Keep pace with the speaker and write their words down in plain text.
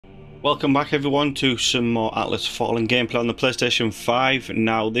Welcome back everyone to some more Atlas Fallen gameplay on the PlayStation 5.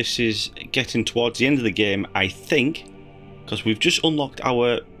 Now this is getting towards the end of the game, I think, because we've just unlocked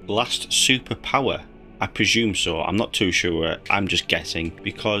our last superpower. I presume so, I'm not too sure, I'm just guessing,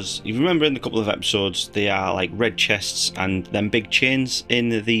 because you remember in a couple of episodes they are like red chests and them big chains in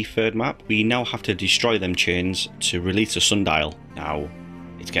the third map. We now have to destroy them chains to release the sundial. Now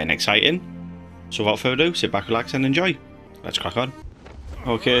it's getting exciting, so without further ado, sit back, relax and enjoy. Let's crack on.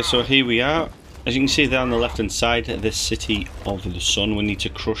 Okay, so here we are. As you can see there on the left hand side, this city of the sun. We need to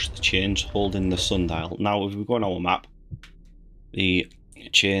crush the chains holding the sundial. Now if we go on our map, the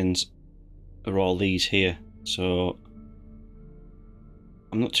chains are all these here. So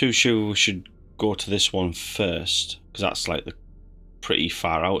I'm not too sure we should go to this one first, because that's like pretty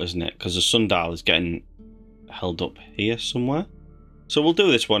far out, isn't it? Because the sundial is getting held up here somewhere. So we'll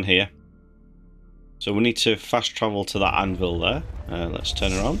do this one here. So we need to fast travel to that anvil there. Let's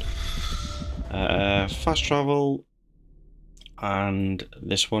turn around. Fast travel. And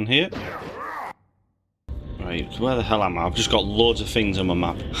this one here. Right, where the hell am I? I've just got loads of things on my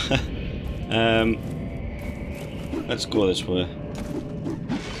map. Let's go this way.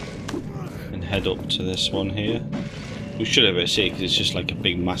 And head up to this one here. We should have it see because it's just like a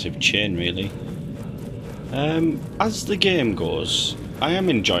big massive chain really. As the game goes, I am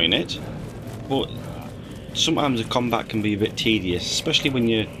enjoying it. But sometimes the combat can be a bit tedious, especially when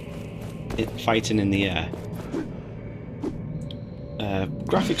you're fighting in the air.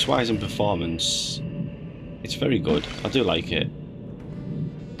 Graphics wise and performance, it's very good. I do like it.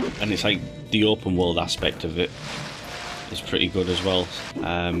 And it's like the open world aspect of it is pretty good as well.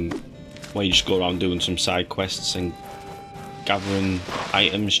 Where you just go around doing some side quests and gathering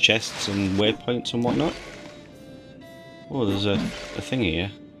items, chests and waypoints and whatnot. Oh, there's a thing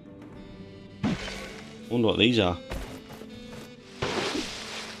here. I wonder what these are.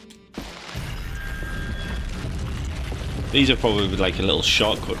 These are probably like a little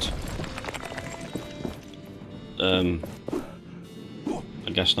shortcut. I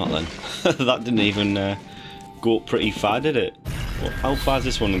guess not then. That didn't even go up pretty far, did it? Well, how far is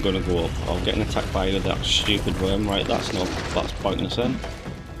this one going to go up? Oh, getting attacked by that stupid worm. Right, that's pointless then.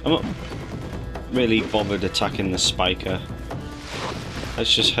 I'm not really bothered attacking the spiker.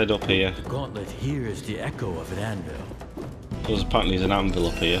 Let's just head up here. The gauntlet here is the echo of an anvil. So apparently there's an anvil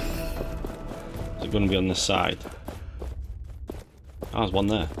up here. Is it going to be on this side? Oh, there's one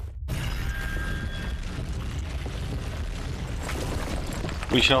there.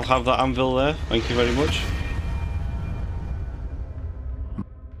 We shall have that anvil there. Thank you very much.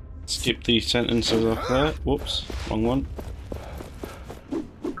 Skip these sentences up there. Whoops, wrong one.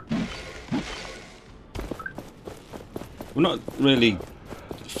 We're not really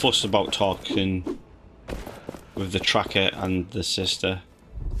fussed about talking with the tracker and the sister,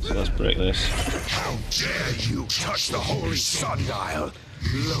 so let's break this. How dare you touch the holy sundial,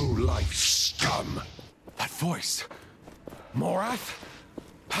 low-life scum! That voice, Morath?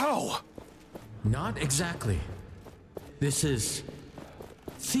 How? Not exactly. This is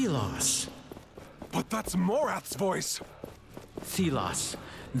Thelos. But that's Morath's voice. Thelos.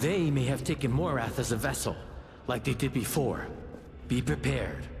 They may have taken Morath as a vessel, like they did before. Be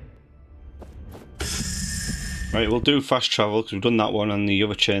prepared. Right, we'll do fast travel because we've done that one and the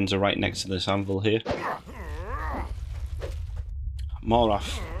other chains are right next to this anvil here.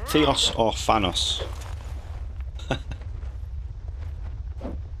 Morath. Theos or Thanos?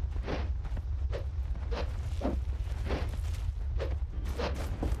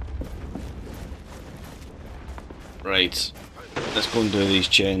 Right, let's go and do these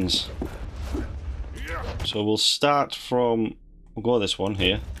chains. So we'll start from, we'll go this one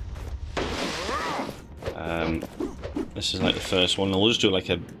here. This is like the first one. We'll just do like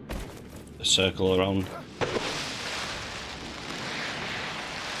a circle around.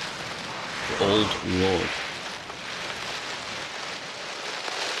 Old Road.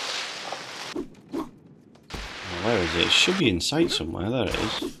 Where is it? It should be in sight somewhere. There it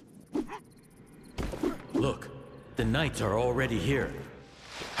is. Look, the knights are already here.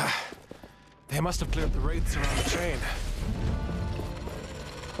 They must have cleared the wraiths around the chain.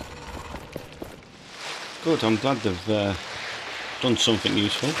 Good, I'm glad they've done something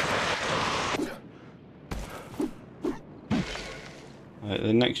useful. Right,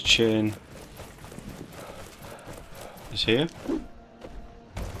 the next chain is here.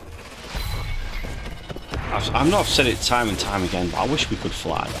 I've said it time and time again, but I wish we could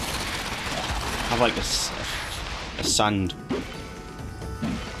fly. Have like a sand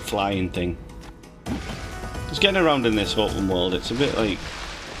flying thing. Just getting around in this open world, it's a bit like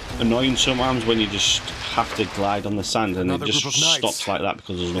annoying sometimes when you just have to glide on the sand and Another it just group of knights. stops like that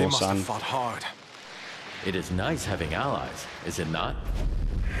because there's They no must have sand. fought hard. It is nice having allies, is it not?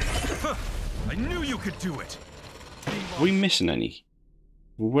 I knew you could do it. Are we missing any?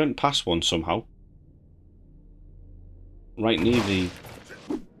 We went past one somehow. Right near the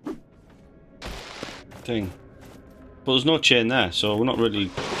thing. But there's no chain there, so we're not really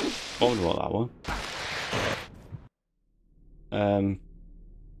bothered about that one.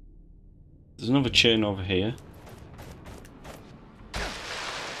 There's another chain over here.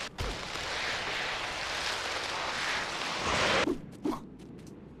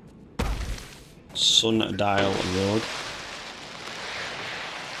 Sundial Road.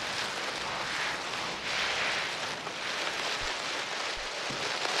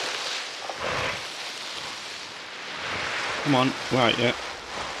 Come on, right, yeah.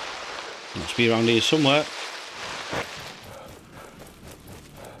 Must be around here somewhere.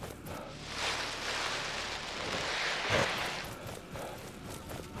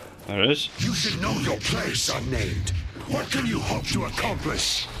 There it is. You should know your place, unnamed. What can you hope to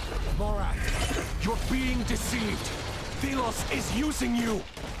accomplish? Morat, you're being deceived. Thelos is using you.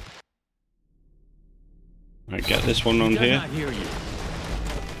 Right, get this one on He does here. not hear you.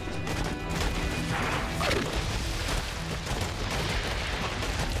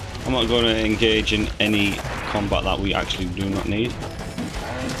 I'm not going to engage in any combat that we actually do not need.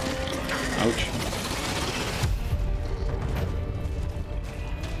 Ouch.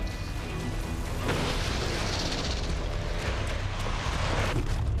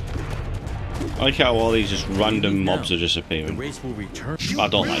 I like how all these just random mobs are The disappearing. race will return. I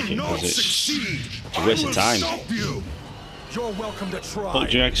don't like it because it's a waste of time. You're welcome to try. But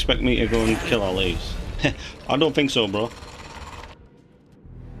do you expect me to go and kill all these? I don't think so, bro.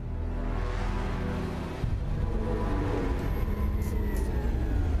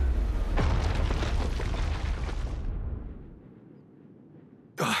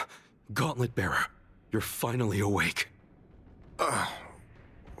 Gauntlet Bearer, you're finally awake.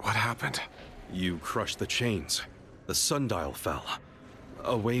 What happened? You crushed the chains. The sundial fell.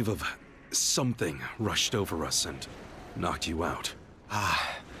 A wave of something rushed over us and knocked you out.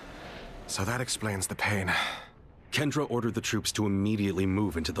 So that explains the pain. Kendra ordered the troops to immediately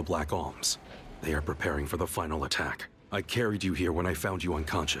move into the Black Alms. They are preparing for the final attack. I carried you here when I found you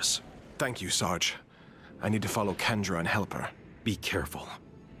unconscious. Thank you, Sarge. I need to follow Kendra and help her. Be careful.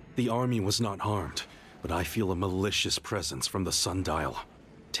 The army was not harmed, but I feel a malicious presence from the sundial.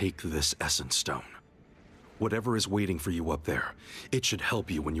 Take this essence stone. Whatever is waiting for you up there, it should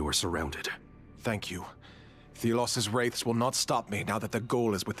help you when you are surrounded. Thank you. Thelos' wraiths will not stop me now that the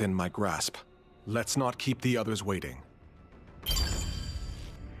goal is within my grasp. Let's not keep the others waiting.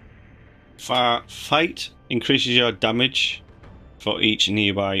 Fight increases your damage for each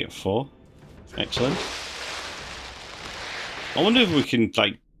nearby foe. Excellent. I wonder if we can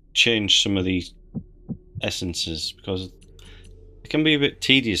like change some of these essences because it can be a bit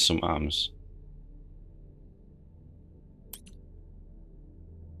tedious sometimes.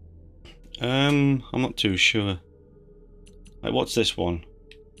 I'm not too sure. Like, what's this one?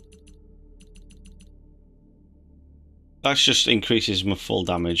 That just increases my full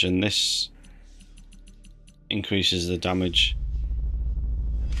damage, and this increases the damage.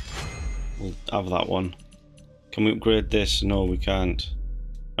 We'll have that one. Can we upgrade this? No, we can't.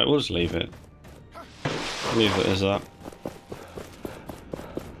 Right, we'll just leave it. Leave it as that.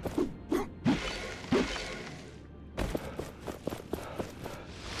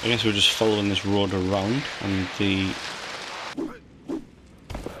 I guess we're just following this road around, and the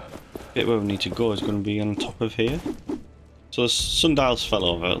bit where we need to go is going to be on top of here. So the sundials fell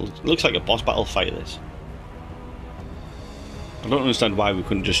over. It looks like a boss battle fight, this. I don't understand why we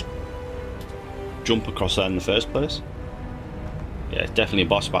couldn't just jump across there in the first place. Yeah, it's definitely a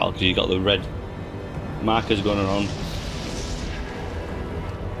boss battle because you got the red markers going around.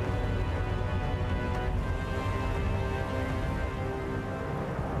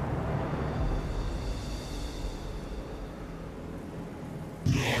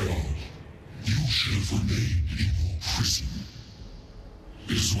 You should have remained in your prison.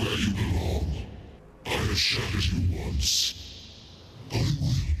 This is where you belong. I have shattered you once. I will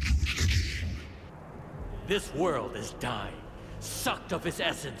do it again. This world is dying, sucked of its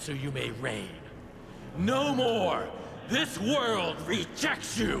essence so you may reign. No more! This world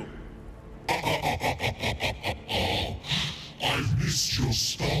rejects you! I've missed your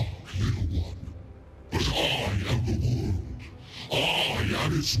spark, little one. But I am the world. I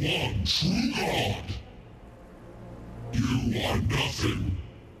am its one true God. You are nothing.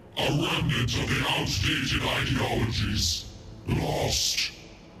 A remnant of the outdated ideologies. Lost.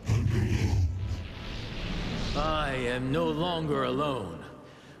 I am no longer alone.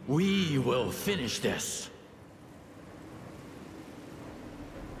 We will finish this.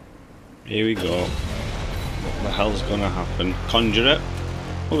 Here we go. What the hell's gonna happen? Conjure it.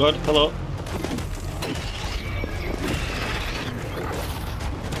 Oh god, hello.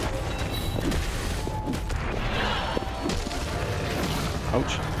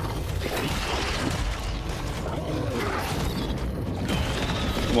 Ouch.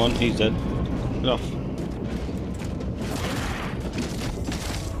 Come on, he's dead. Get off.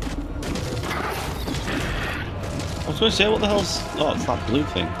 I was going to say, what the hell's... Oh, it's that blue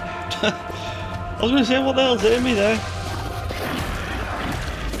thing. I was going to say, what the hell's hitting me there?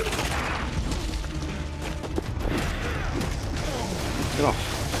 Get off.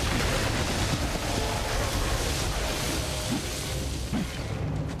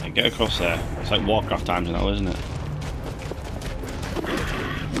 Yeah, get across there. It's like Warcraft times now, isn't it?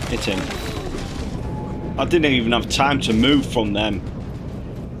 Hit him. I didn't even have time to move from them.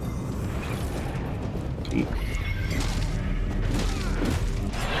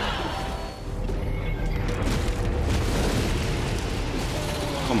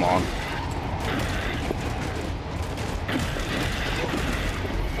 Come on.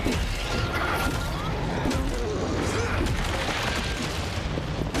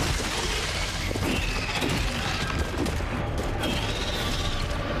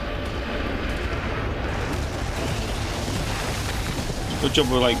 Good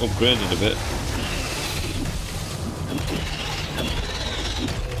job we're like upgraded a bit.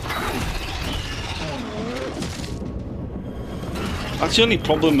 That's the only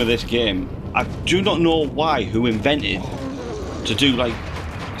problem with this game. I do not know who invented to do like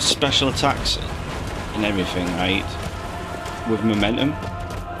special attacks and everything, right? With momentum.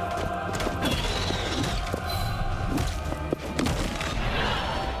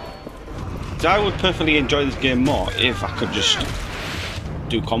 I would perfectly enjoy this game more if I could just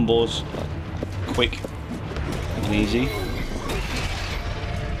do combos quick and easy.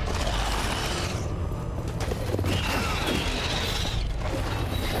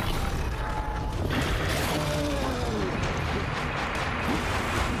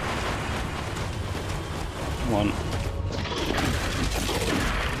 Come on.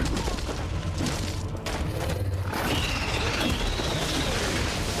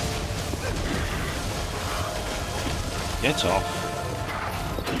 Get off.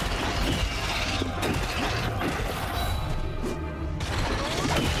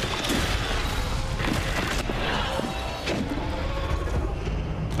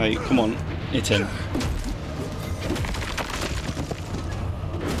 Hey, come on, hit him.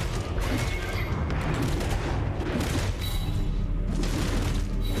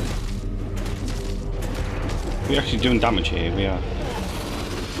 We're actually doing damage here, we are.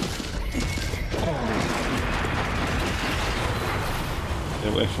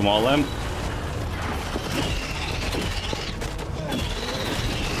 Get away from all them.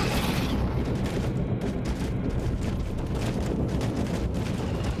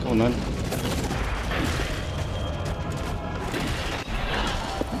 Come on then.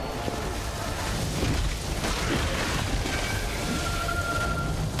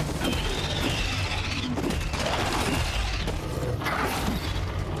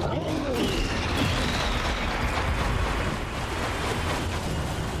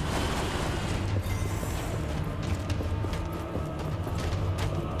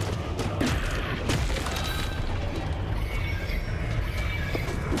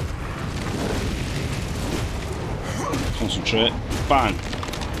 Concentrate. Bang.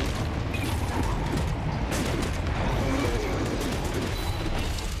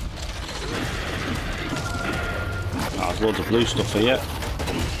 There's loads of blue stuff here.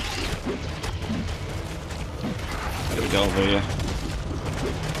 There we go over here.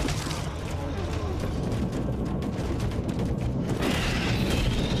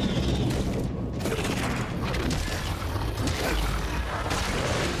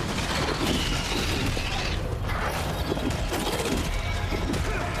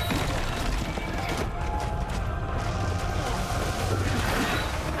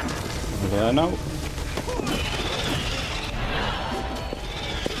 There now.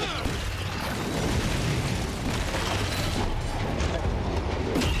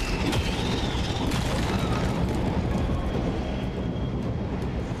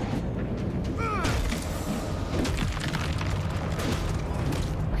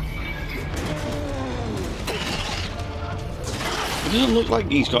 It doesn't look like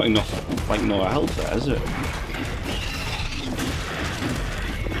he's got enough, like, no health there, is it?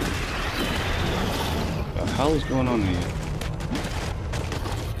 What the hell is going on here?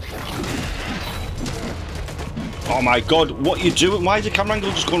 Oh my god, what are you doing? Why is the camera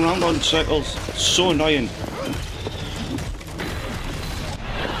angle just going around on circles? It's so annoying.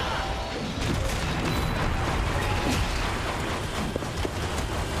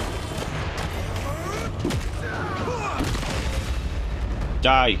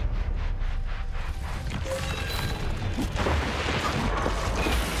 Die.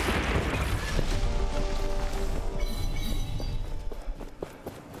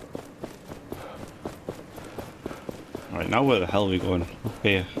 Right, now where the hell are we going? Up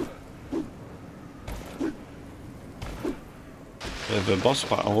here. Bit of a boss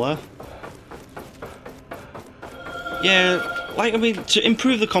battle there. Yeah, like, I mean, to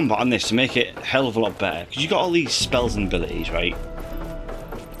improve the combat on this, to make it a hell of a lot better, because you got all these spells and abilities, right?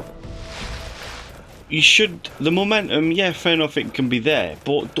 You should, the momentum, yeah, fair enough, it can be there,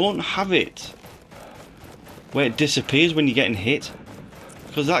 but don't have it where it disappears when you're getting hit.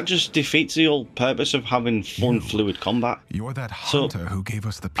 Because that just defeats the whole purpose of having fun, fluid combat. You're that hunter who gave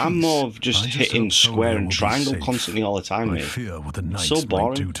us the peace. I'm more of just hitting square and triangle constantly all the time, mate. Fear what the knights so boring.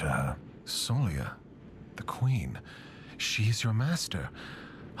 might do to her. Solia, the queen, she is your master.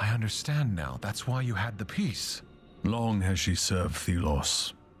 I understand now. That's why you had the peace. Long has she served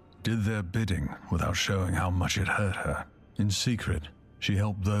Thelos, did their bidding without showing how much it hurt her. In secret, she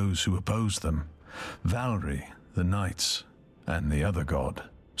helped those who opposed them, Valerie, the knights, and the other god.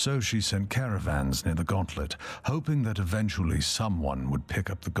 So she sent caravans near the gauntlet, hoping that eventually someone would pick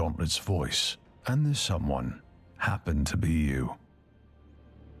up the gauntlet's voice. And this someone happened to be you.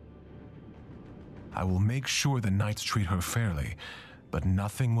 I will make sure the knights treat her fairly, but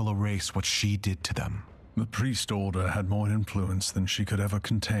nothing will erase what she did to them. The priest order had more influence than she could ever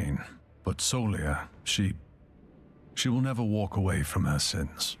contain. But Solia, she will never walk away from her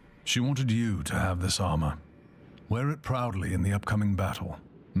sins. She wanted you to have this armor. Wear it proudly in the upcoming battle.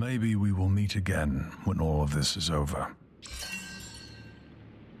 Maybe we will meet again when all of this is over.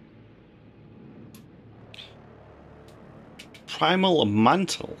 Primal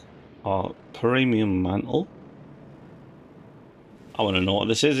Mantle or Premium Mantle. I want to know what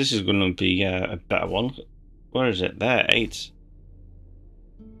this is. This is going to be a better one. Where is it? There, 8. It's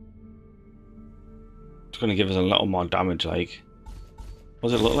going to give us a little more damage, like.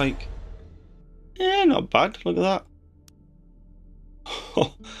 What does it look like? Yeah, not bad. Look at that.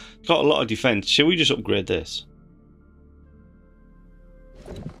 It's got a lot of defense. Should we just upgrade this?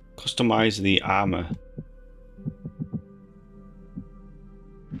 Customize the armor.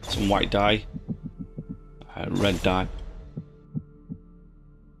 Some white dye. Red dye.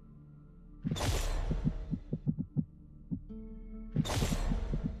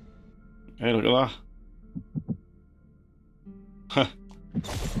 Hey, look at that. Huh.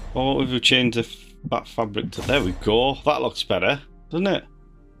 Oh, what if we change that fabric to... There we go. That looks better, doesn't it?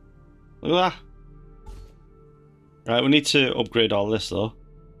 Look at that. Right, we need to upgrade all this, though.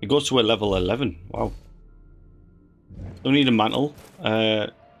 It goes to a level 11. Wow. Don't need a mantle.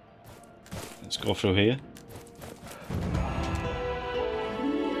 Let's go through here.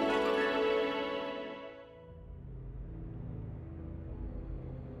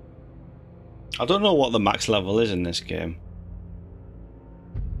 I don't know what the max level is in this game.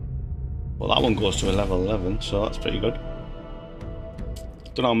 Well, that one goes to a level 11, so that's pretty good.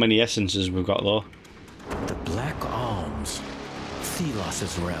 Don't know how many essences we've got, though. The Black Alms,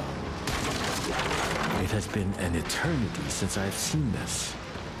 Thelos' realm. It has been an eternity since I've seen this.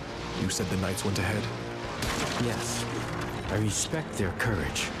 You said the knights went ahead? Yes, I respect their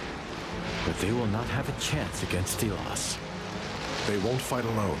courage, but they will not have a chance against Thelos. They won't fight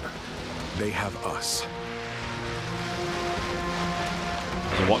alone. They have us.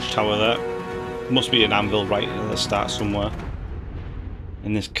 There's a watchtower there. Must be an anvil right at the start somewhere.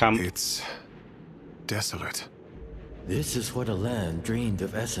 In this camp. It's desolate. This is what a land drained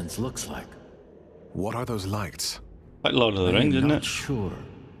of essence looks like. What are those lights? Like Lord of the Rings, isn't I'm it? not sure.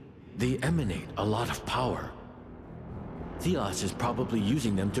 They emanate a lot of power. Thelos is probably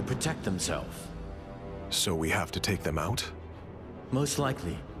using them to protect themselves. So we have to take them out? Most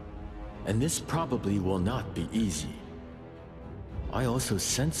likely. And this probably will not be easy. I also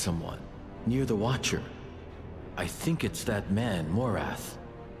sense someone near the Watcher. I think it's that man, Morath.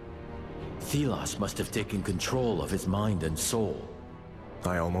 Thelos must have taken control of his mind and soul.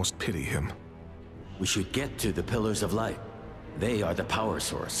 I almost pity him. We should get to the Pillars of Light. They are the power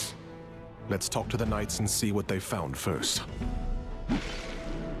source. Let's talk to the knights and see what they found first.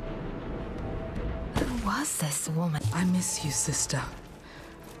 Who was this woman? I miss you, sister.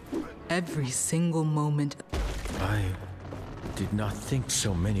 Every single moment. I did not think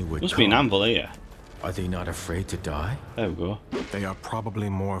so many would Must come. be an anvil here. Are they not afraid to die? There we go. They are probably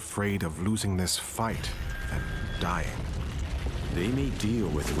more afraid of losing this fight than dying. They may deal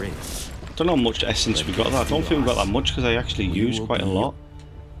with wraiths. I don't know how much essence we got there. I don't think we got that much because I actually used quite a lot.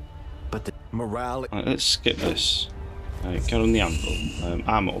 But the Morale. Right, let's skip this. Right, get on the anvil.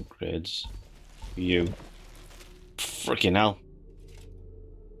 Armor upgrades. You. Freaking hell.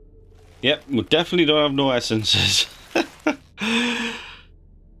 Yep, we definitely don't have no essences.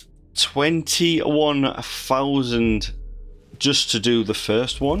 21,000 just to do the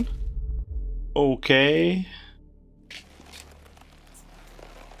first one. Okay.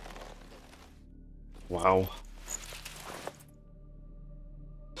 Wow.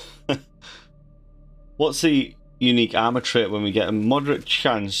 What's the unique armor trait when we get a moderate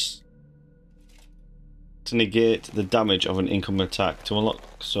chance to negate the damage of an incoming attack to unlock?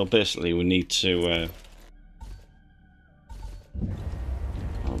 So basically we need to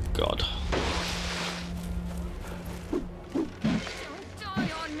oh god.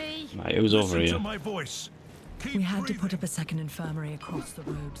 Right, it was over here. We had to put up a second infirmary across the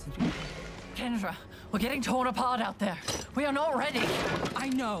road. Kendra, we're getting torn apart out there. We are not ready. I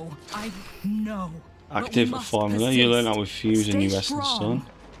know. Active formula. You learn how to fuse a new essence stone.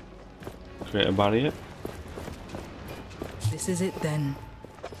 Create a barrier. This is it then.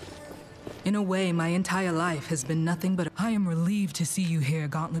 In a way, my entire life has been nothing but... I am relieved to see you here,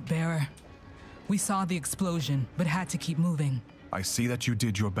 Gauntlet Bearer. We saw the explosion, but had to keep moving. I see that you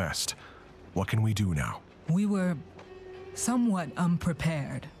did your best. What can we do now? We were somewhat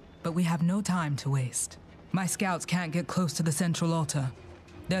unprepared, but we have no time to waste. My scouts can't get close to the central altar.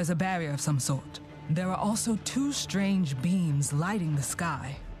 There's a barrier of some sort. There are also two strange beams lighting the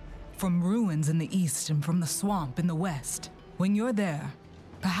sky, from ruins in the east and from the swamp in the west. When you're there,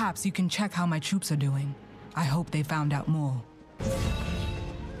 perhaps you can check how my troops are doing. I hope they found out more.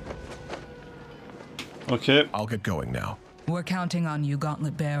 Okay. I'll get going now. We're counting on you,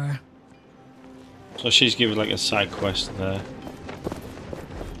 Gauntlet Bearer. So she's giving like a side quest there.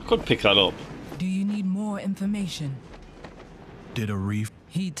 I could pick that up. Do you need more information? Did a reef?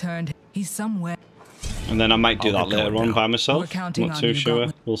 He's somewhere. And then I might do that later on by We're myself. counting Not on too you, sure.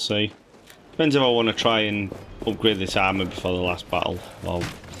 Gauntlet. We'll see. Depends if I want to try and upgrade this armor before the last battle, or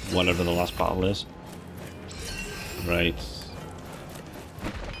whatever the last battle is. Right.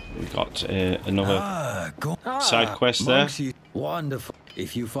 We got another side quest there. Wonderful.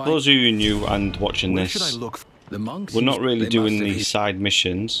 If you find Those of you new and watching Where this, should I look? the monks, we're not really they doing must have these side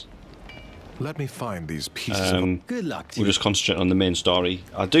missions. Let me find these pieces of... Good luck to We're you. just concentrating on the main story.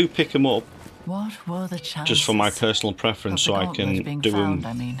 I do pick them up What were the chances? just for my personal preference, so I can do them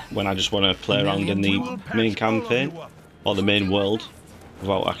when I just want to play around in the main campaign or the main world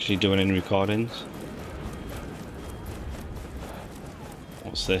without actually doing any recordings.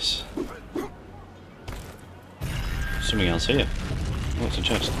 What's this? Something else here. Oh, it's a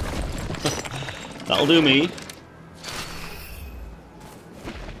chest. That'll do me.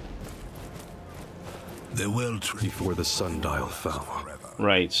 They're well Before the sundial fell,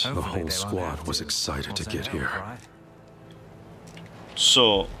 Right. the whole squad was excited to get here.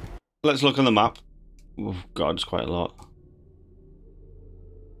 So, let's look on the map. Oh god, it's quite a lot.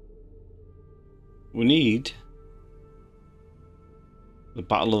 We need the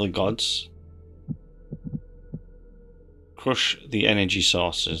Battle of the Gods. Crush the energy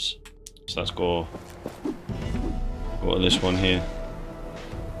sources. So let's go to this one here.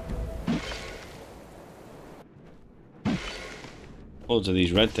 Loads of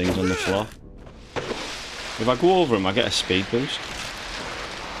these red things on the floor. If I go over them, I get a speed boost.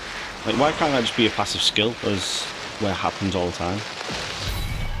 Like, why can't that just be a passive skill, as where it happens all the time?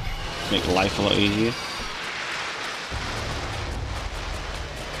 Make life a lot easier.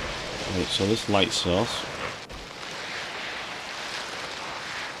 Right, so this light source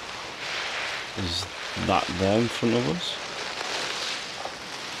is that there in front of us.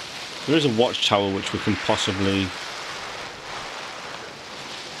 There is a watchtower which we can possibly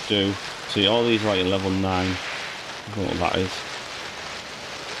do. See, all these are like level 9. I don't know what that is.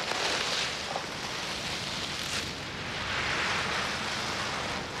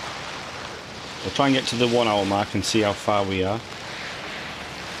 We'll try and get to the 1 hour mark and see how far we are.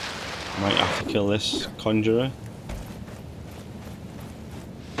 Might have to kill this conjurer.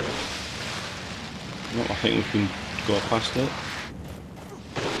 No, I think we can go past it.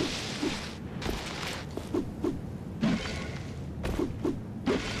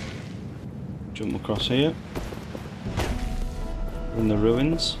 Jump across here. In the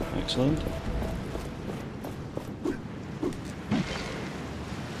ruins. Excellent.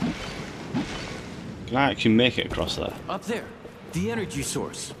 Can I actually make it across there? Up there, the energy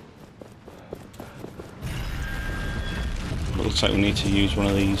source. It looks like we need to use one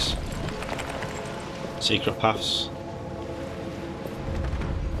of these secret paths.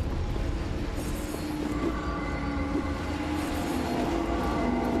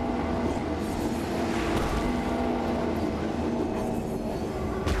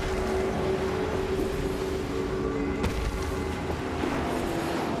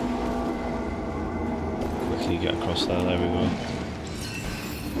 Quickly get across there, there we go.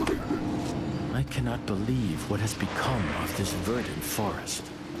 I cannot believe what has become of this verdant forest.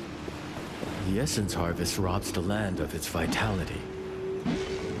 The essence harvest robs the land of its vitality.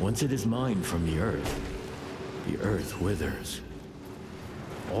 Once it is mined from the earth withers.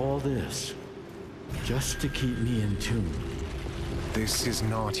 All this, just to keep me in tune. This is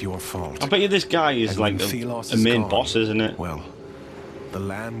not your fault. I bet you this guy is And like when a Thelos is main gone, boss, isn't it? Well, the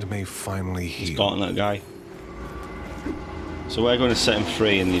land may finally heal. He's gotten that guy. So we're going to set him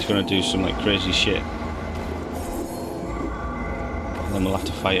free and he's going to do some like crazy shit. And then we'll have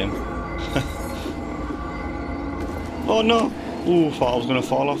to fight him. Oh no! Ooh, thought I was going to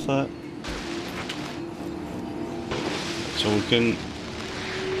fall off there. So we can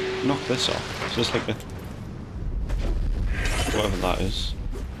knock this off. It's just like a... whatever that is.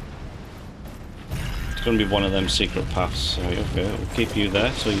 It's going to be one of them secret paths. Right, okay, we'll keep you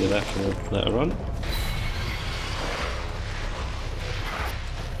there so you're there for later on.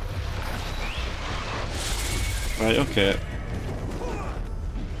 Right, okay.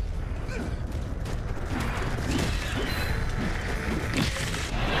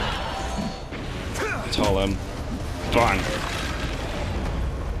 Tell them. Bang!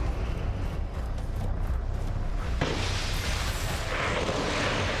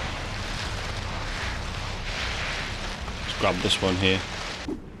 Let's grab this one here.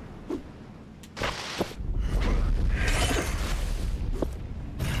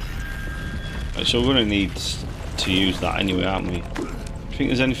 Right, so we're going to need to use that anyway, aren't we? Do you think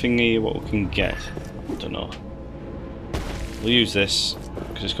there's anything here what we can get? I don't know. We'll use this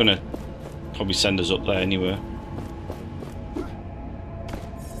because it's going to probably send us up there anyway.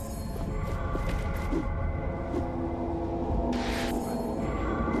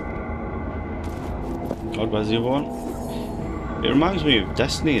 God, where's the other one? It reminds me of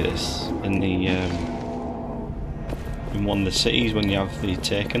Destiny, this, in the in one of the cities when you have the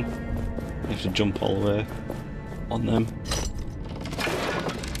Taken. You have to jump all the way on them.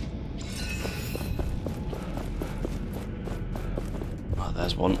 Oh,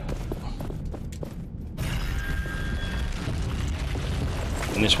 there's one.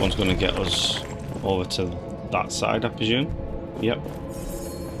 And this one's going to get us over to that side, I presume. Yep.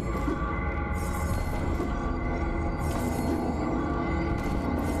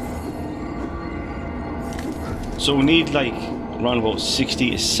 So we need like around about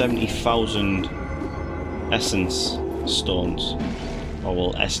 60 to 70,000 essence stones, or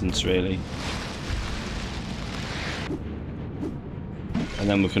well, essence really, and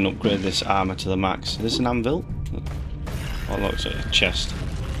then we can upgrade this armor to the max. Is this an anvil? Oh no, it's a chest.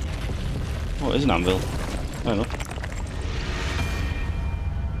 Oh, it is an anvil. Fair enough.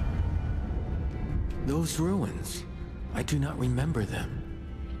 Those ruins, I do not remember them.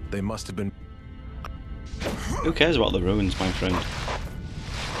 They must have been... Who cares about the ruins, my friend?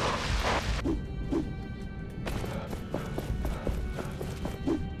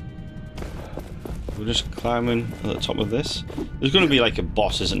 We're just climbing at the top of this. There's going to be like a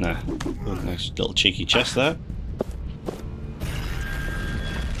boss, isn't there? Oh, nice little cheeky chest there.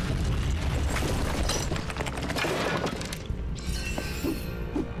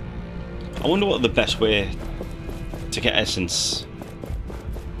 I wonder what the best way to get essence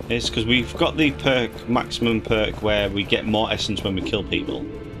is, because we've got the perk, maximum perk, where we get more essence when we kill people.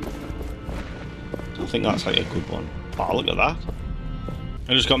 I think that's like a good one. Oh, look at that.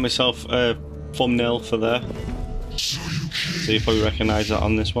 I just got myself a thumbnail for there. So you probably recognise that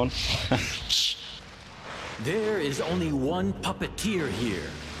on this one. There is only one puppeteer here,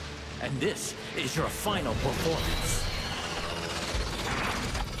 and this is your final performance.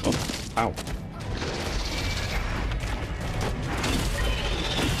 Oh, ow.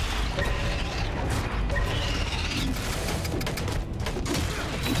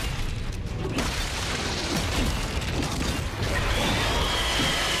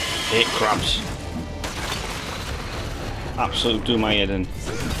 Hate crabs. Absolutely do my head in.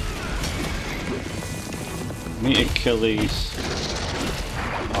 Need to kill these.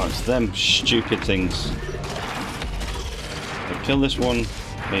 Oh, it's them stupid things. I'll kill this one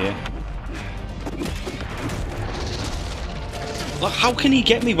here. Look, how can he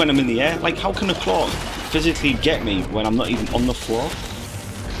get me when I'm in the air? Like, how can a claw physically get me when I'm not even on the floor?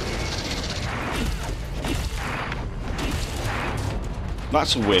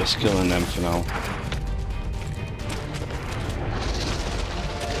 That's a waste killing them for now.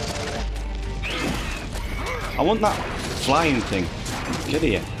 I want that flying thing. Get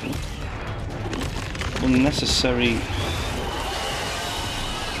here. Unnecessary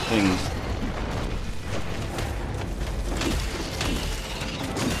things.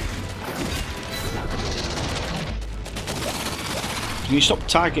 Can you stop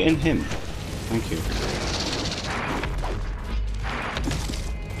targeting him? Thank you.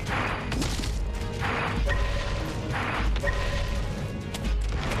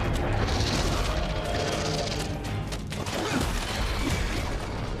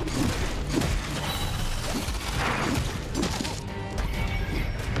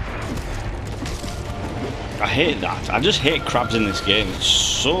 I hate that. I just hate crabs in this game. It's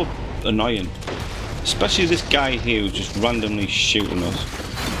so annoying. Especially this guy here who's just randomly shooting us.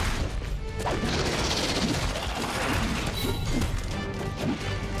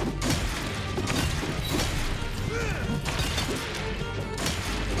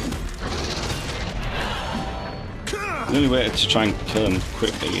 The only way to try and kill him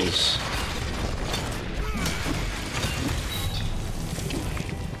quickly is...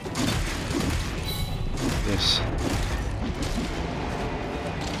 this.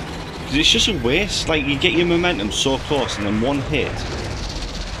 Because it's just a waste. Like, you get your momentum so close and then one hit.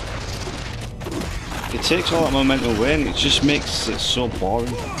 It takes all that momentum away and it just makes it so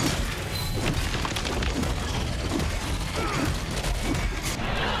boring.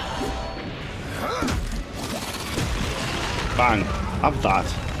 Bang. Have that.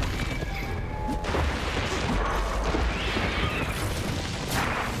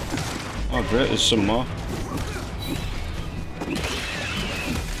 Oh great, there's some more.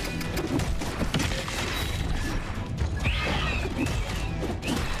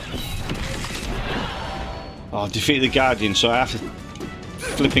 Oh, defeat the Guardian, so I have to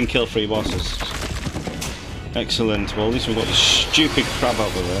flipping kill 3 bosses. Excellent. Well, at least we've got the stupid crab out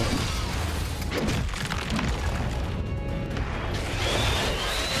of there.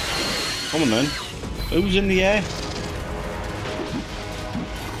 Come on then. Who's in the air?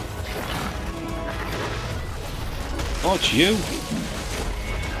 Oh, it's you.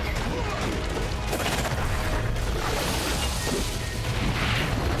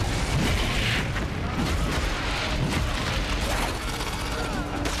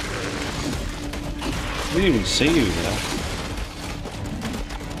 I didn't even see you there.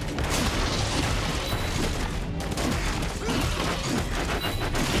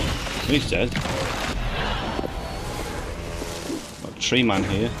 He's dead. Got a tree man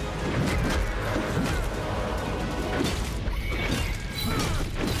here.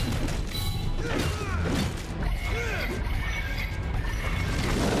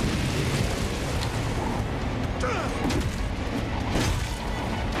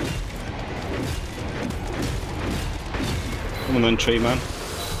 Come on then, tree man.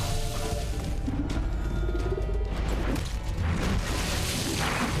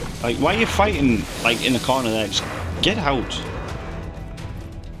 Like, why are you fighting, like, in the corner there? Just get out.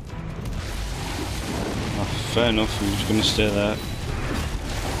 Oh, fair enough, I'm just gonna stay there.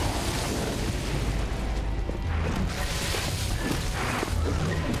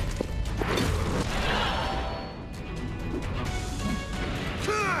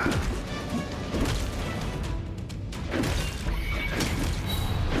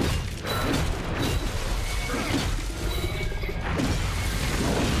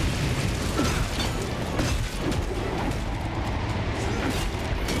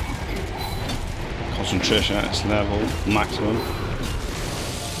 Concentration at its level, maximum.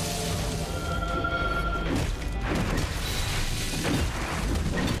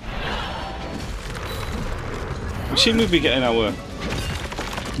 We seem to be getting our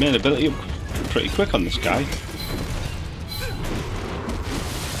main ability up pretty quick on this guy.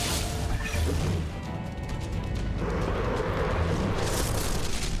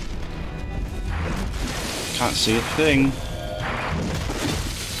 Can't see a thing.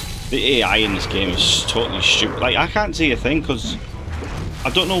 The AI in this game is totally stupid. Like, I can't see a thing because I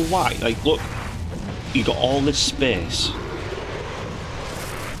don't know why. Like, look, you got all this space.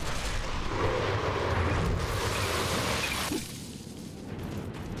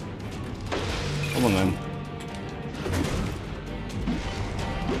 Come on then.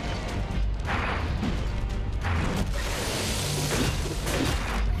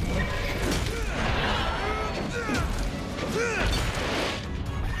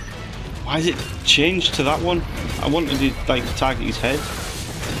 Why has it changed to that one? I wanted to, like, target his head.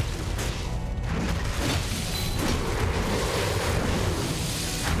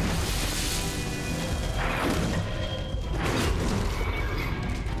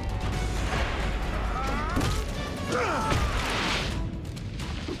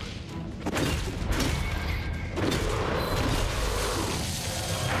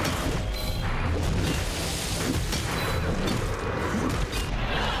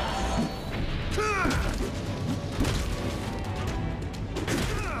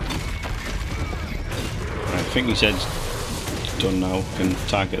 think he said done now. Can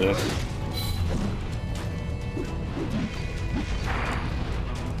target this.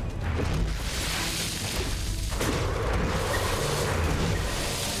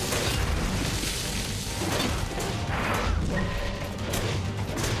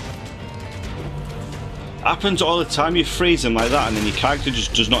 Happens all the time. You freeze him like that, and then your character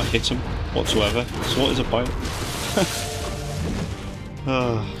just does not hit him whatsoever. So what is the point?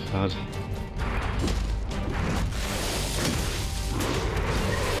 Oh god.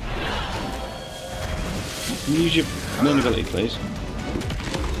 Can you use your main ability, please?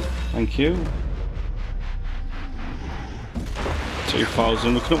 Thank you.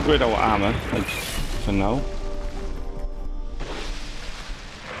 2,000. We can upgrade our armor, like, for now.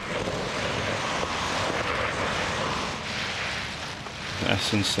 The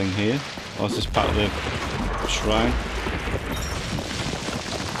essence thing here. Oh, is this part of the shrine?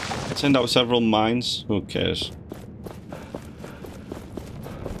 Send out several mines. Who cares?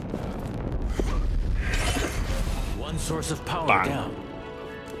 One source of power Bang. down.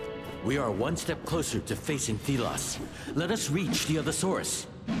 We are one step closer to facing Thelos. Let us reach the other source.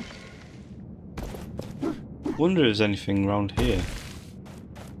 Wonder if there's anything around here.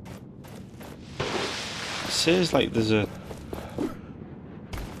 It says like there's a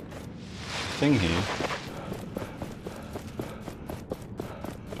thing here.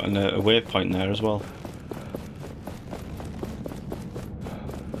 And a waypoint there as well.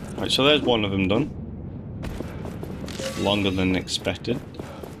 Right, so there's one of them done. Longer than expected.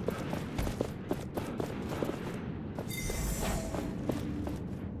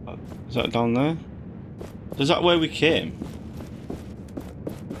 Is that down there? Is that where we came?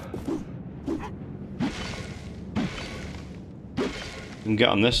 We can get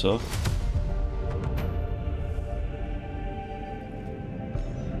on this though.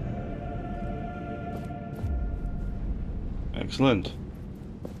 Excellent.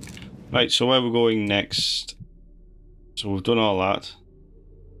 Right, so where we're going next. So we've done all that.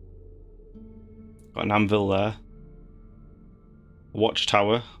 Got an anvil there.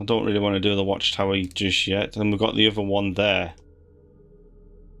 Watchtower. I don't really want to do the watchtower just yet. And we've got the other one there.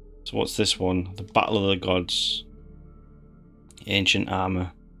 So what's this one? The Battle of the Gods. Ancient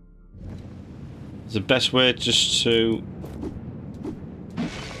armor. Is the best way just to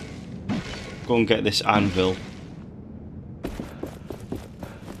go and get this anvil.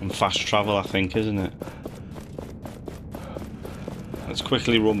 And fast travel, I think, isn't it? Let's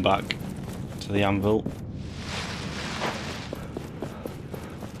quickly run back to the anvil.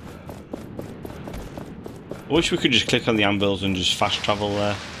 I wish we could just click on the anvils and just fast travel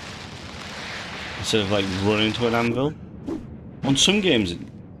there. Instead of like running to an anvil. On some games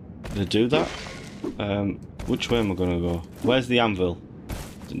they do that. Which way am I going to go? Where's the anvil?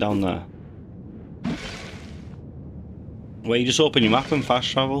 Is it down there? Where you just open your map and fast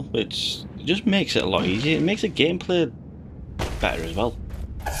travel. It just makes it a lot easier. It makes the gameplay better as well.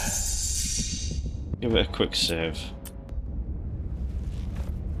 Give it a quick save.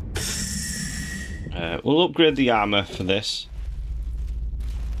 We'll upgrade the armor for this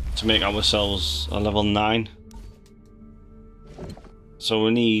to make ourselves a level 9. So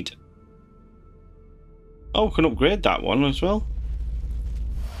we need... Oh, we can upgrade that one as well.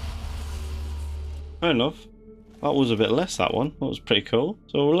 Fair enough. That was a bit less, that one. That was pretty cool.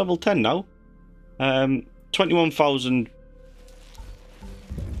 So we're level 10 now. 21,000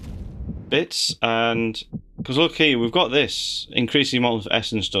 bits. And because look here, we've got this. Increase the amount of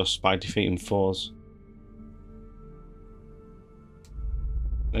essence dust by defeating foes.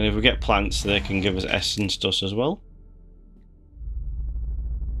 And if we get plants, they can give us essence dust as well.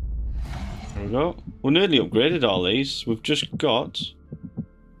 There we go. We're nearly upgraded all these. We've just got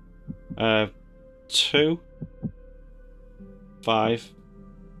 2, 5,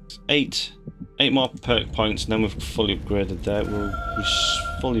 8 more perk points, and then we've fully upgraded there. We'll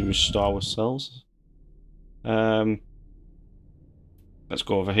fully restore ourselves. Let's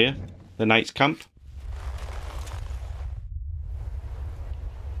go over here. The Knight's Camp.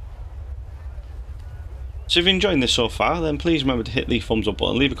 So if you're enjoying this so far, then please remember to hit the thumbs up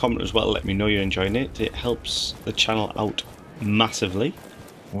button, leave a comment as well, let me know you're enjoying it. It helps the channel out massively.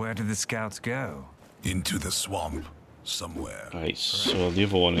 Where did the scouts go? Into the swamp, somewhere. Right, so the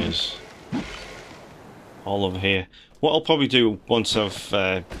other one is all over here. What I'll probably do once I've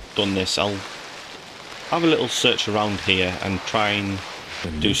done this, I'll have a little search around here and try and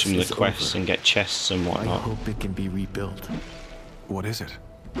do some of the quests and get chests and whatnot. I hope it can be rebuilt. What is it?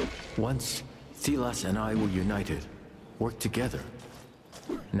 Once, Thelos and I were united, worked together.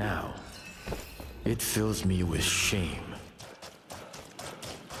 Now, it fills me with shame.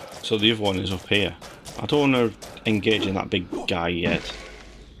 So the other one is up here. I don't want to engage in that big guy yet.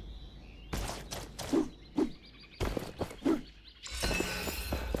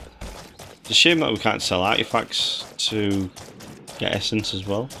 It's a shame that we can't sell artifacts to get essence as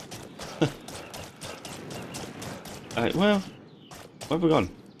well. Well, where have we gone?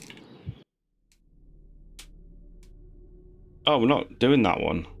 Oh, we're not doing that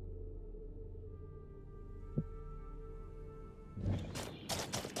one.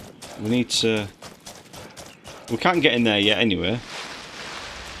 We need to... We can't get in there yet anyway.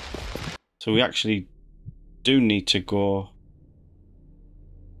 So we actually do need to go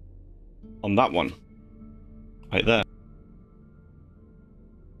on that one. Right there.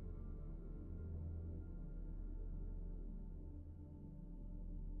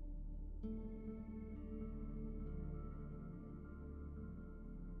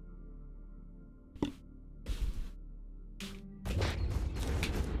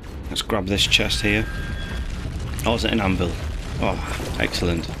 Let's grab this chest here. Oh, is it an anvil? Oh,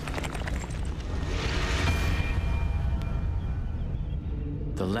 excellent.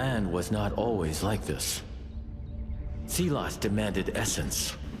 The land was not always like this. Selos demanded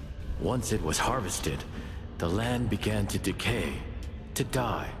essence. Once it was harvested, the land began to decay, to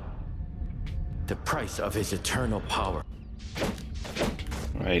die. The price of his eternal power.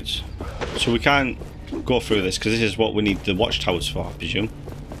 Right. So we can't go through this because this is what we need the watchtowers for, I presume.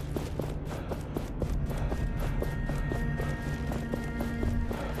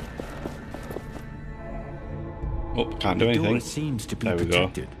 Oh, can't do anything. The door seems to be there we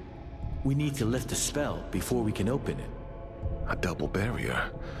protected. go. We need to lift a spell before we can open it. A double barrier.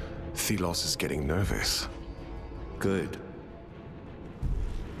 Thelos is getting nervous. Good.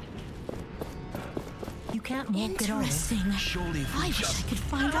 You can't walk at all. Surely I wish I could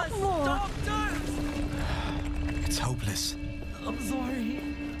find out more. It's hopeless. I'm sorry.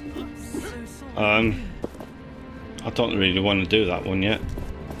 I'm so sorry. I don't really want to do that one yet.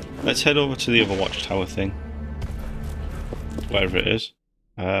 Let's head over to the other watchtower thing. Wherever it is.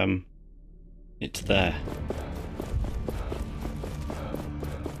 It's there.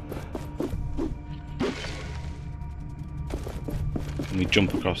 Can we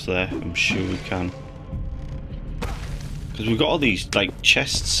jump across there? I'm sure we can. Because we've got all these like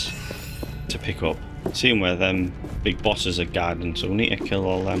chests to pick up. Seeing where them big bosses are guarding, so we need to kill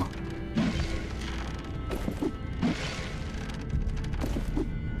all them.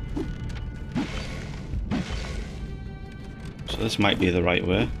 So this might be the right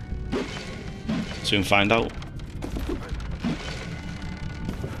way. Soon find out.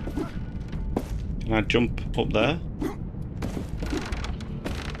 Can I jump up there?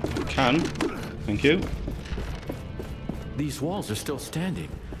 I can. Thank you. These walls are still standing.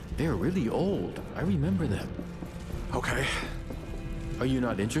 They're really old. I remember them. Okay. Are you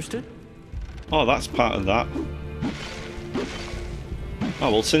not interested? Oh, that's part of that.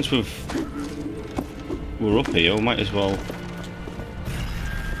 Oh well, since we're up here, we might as well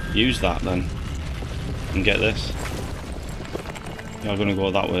use that then and get this. You're gonna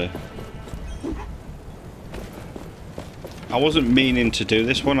go that way. I wasn't meaning to do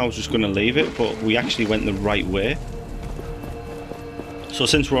this one, I was just gonna leave it, but we actually went the right way. So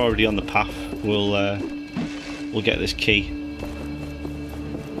since we're already on the path, we'll get this key.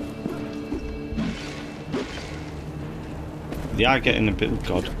 They are getting a bit, oh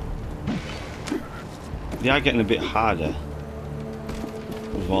god. They are getting a bit harder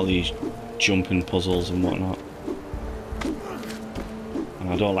with all these jumping puzzles and whatnot. And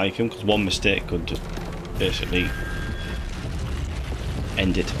I don't like them because one mistake could just basically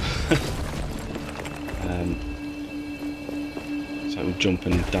end it. So we're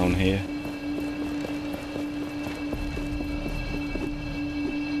jumping down here.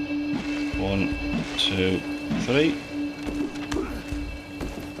 One, two, three.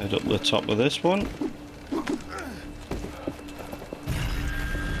 Head up the top of this one.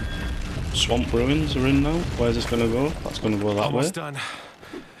 Swamp ruins are in now. Where's this going to go? That's going to go that way. Almost done.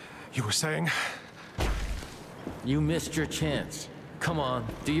 You were saying? You missed your chance. Come on,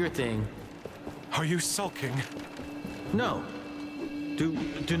 do your thing. Are you sulking? No.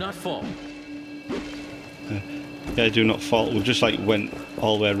 Do not fall. Yeah, do not fall. We just like went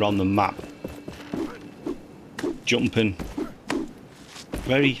all the way around the map. Jumping.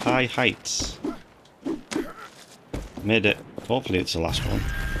 Very high heights. Made it. Hopefully it's the last one.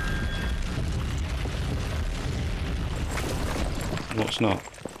 What's not?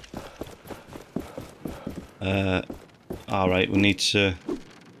 Alright, we need to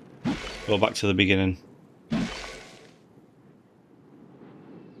go back to the beginning.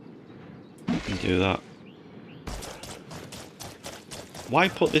 And do that. Why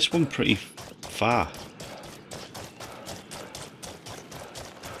put this one pretty far?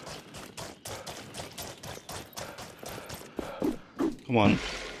 Come on.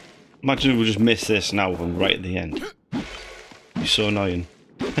 Imagine we just miss this now and right at the end. It's so annoying.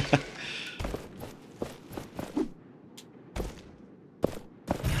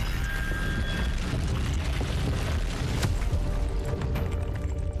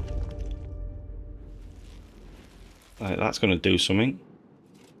 Right, that's going to do something.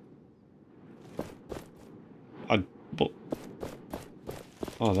 Oh,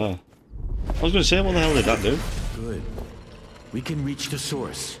 there. I was going to say, what the hell did that do? Good. We can reach the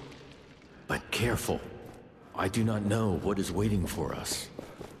source. But careful. I do not know what is waiting for us.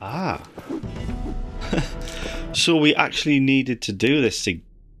 Ah. So we actually needed to do this to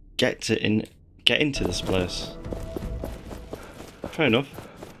get into this place. Fair enough.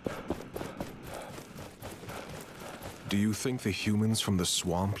 Do you think the humans from the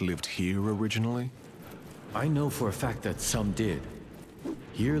swamp lived here originally? I know for a fact that some did.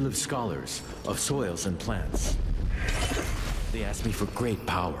 Here live scholars of soils and plants. They asked me for great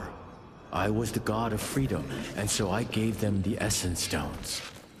power. I was the god of freedom, and so I gave them the essence stones.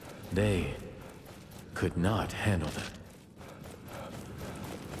 They could not handle them.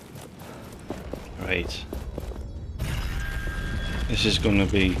 Right. This is going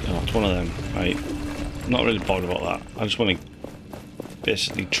to be... Oh, it's one of them. Right. Not really bothered about that. I just want to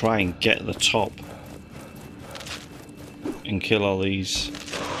basically try and get the top and kill all these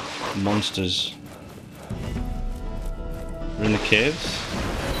monsters. We're in the caves.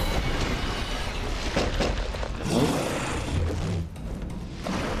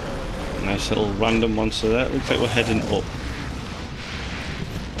 Nice little random monster there. Looks like we're heading up.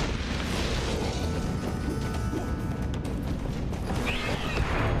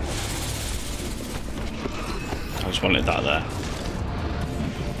 I just wanted that there.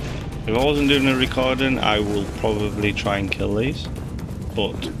 If I wasn't doing a recording, I will probably try and kill these.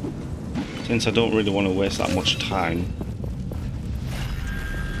 But since I don't really want to waste that much time,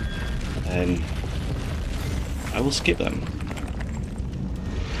 then I will skip them.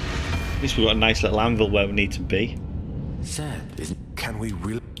 At least we've got a nice little anvil where we need to be. Sad, isn't it? Can we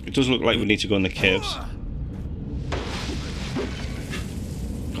really? It does look like we need to go in the caves.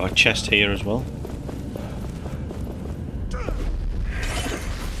 Got a chest here as well.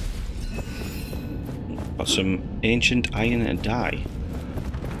 Got some ancient iron and dye.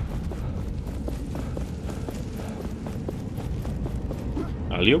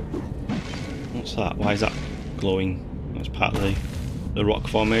 Hello? What's that? Why is that glowing? That's part of the rock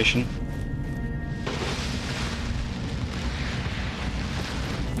formation.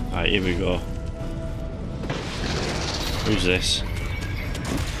 Alright, here we go. Who's this?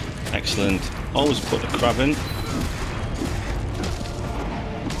 Excellent. Always put the crab in.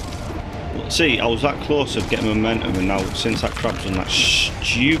 See, I was that close of getting momentum, and now since that crab's done that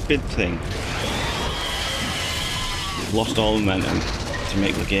stupid thing, we've lost all momentum to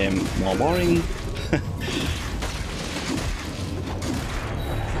make the game more boring.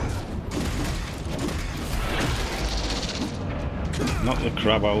 Knock the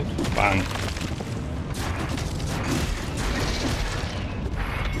crab out. Bang.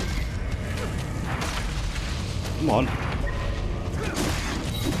 Come on.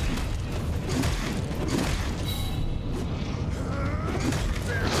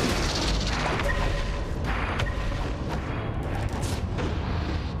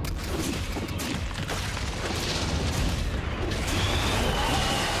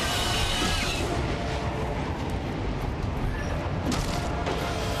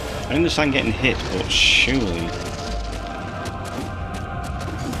 I understand getting hit, but surely...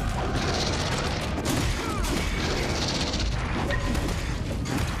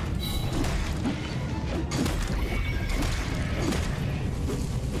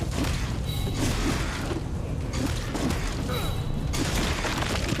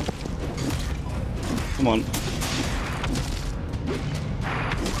 Come on.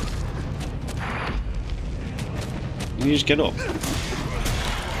 Can you just get up?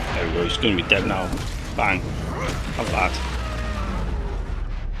 There we go, he's going to be dead now. Bang. Have that.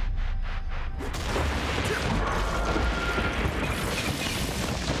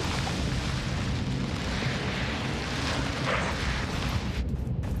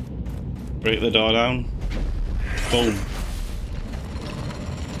 Break the door down. Boom.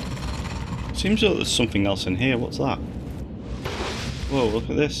 Seems like there's something else in here. What's that? Whoa, look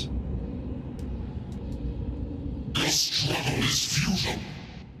at this. The struggle is futile.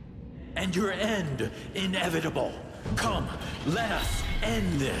 And your end inevitable. Come, let us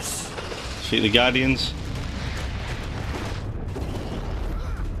end this. Defeat the Guardians.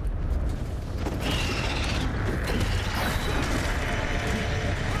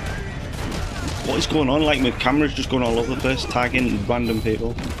 What is going on? Like, my camera's just going all over the place, tagging random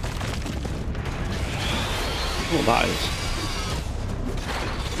people. What that is.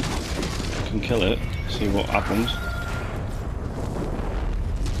 I can kill it, see what happens.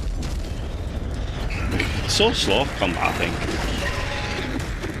 It's so slow combat, I think.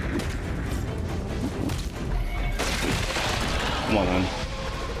 Come on then.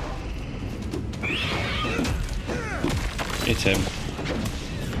 Hit him.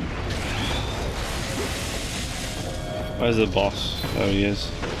 Where's the boss? There he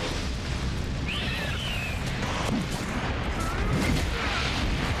is.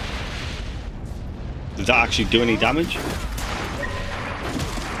 Did that actually do any damage?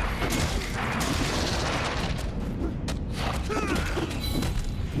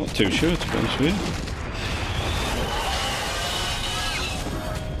 I'm not too sure, to be honest with you.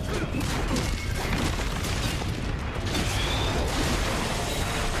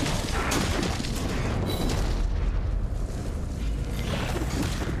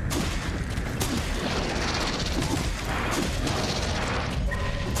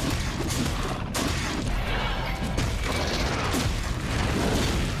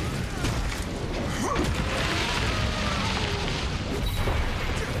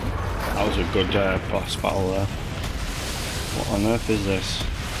 That was a good boss battle there. What on earth is this?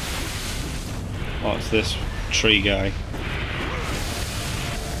 What's this tree guy?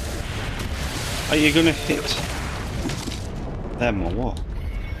 Are you gonna hit them or what?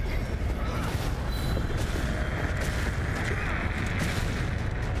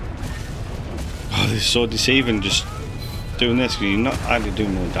 Oh, this is so deceiving, just doing this because you're not actually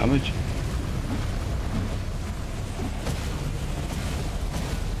doing more damage.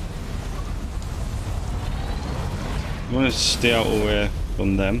 You want to stay out away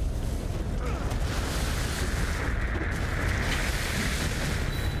from them.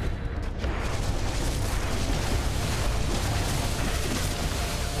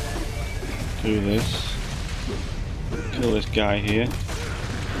 Do this. Kill this guy here.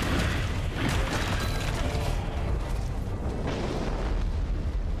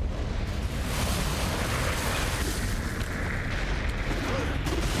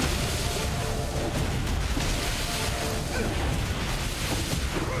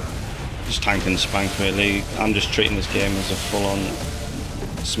 Just tank and spank really. I'm just treating this game as a full-on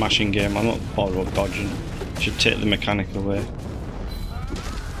smashing game. I'm not bothered about dodging. Should take the mechanic away.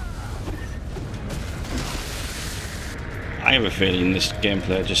 I have a feeling this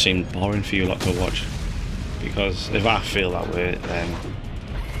gameplay just seemed boring for you lot to watch. Because if I feel that way, then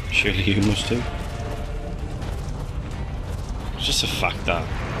surely you must too. It's just a fact that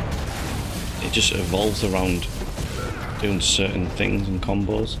it just evolves around doing certain things and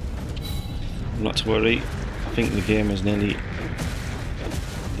combos. Not to worry, I think the game is nearly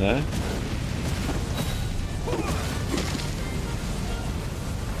there.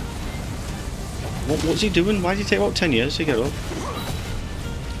 What's he doing? Why did he take about 10 years to get up?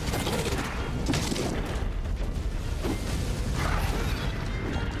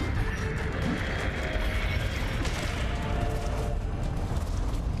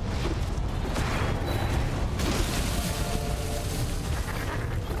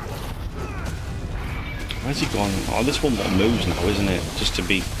 Where's he gone? Oh, this one moves now, isn't it? Just to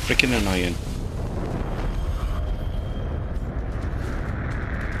be freaking annoying.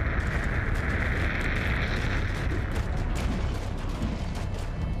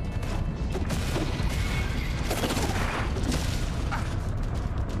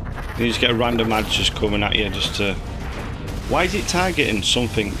 You just get a random ad just coming at you just to... Why is it targeting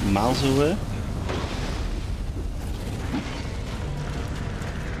something miles away?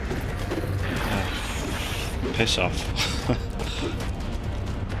 Piss off.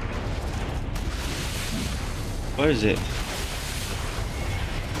 Where is it?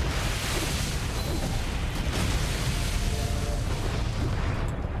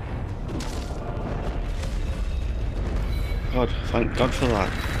 God, thank God for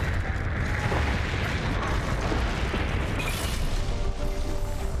that.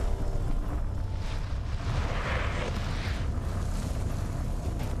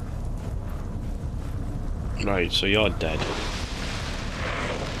 Right, so you're dead.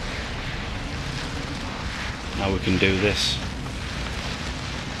 Now we can do this.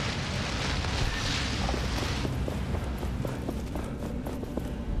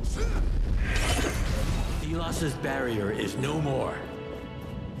 Thelos' barrier is no more.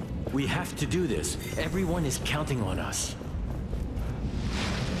 We have to do this. Everyone is counting on us.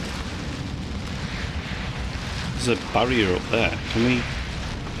 There's a barrier up there. Can we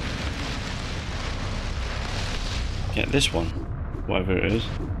get this one? Whatever it is.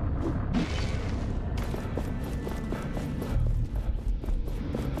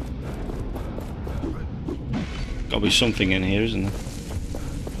 Got to be something in here, isn't there?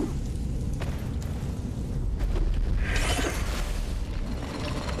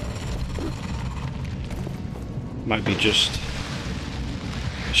 Might be just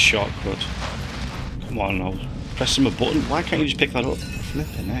a shortcut. Come on, I'll press a button. Why can't you just pick that up?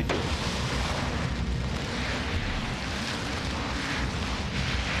 Flipping heck.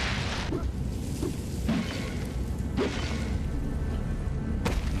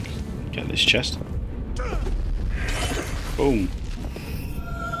 Get this chest. Boom.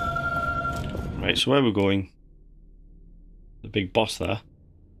 Right, so where we're going? The big boss there.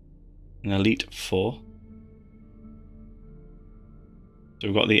 An Elite 4. So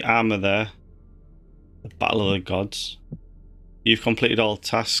we've got the armor there. The Battle of the Gods. You've completed all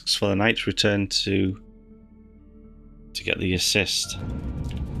tasks for the night. Return to get the assist.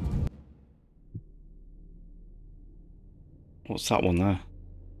 What's that one there?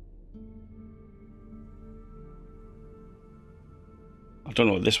 I don't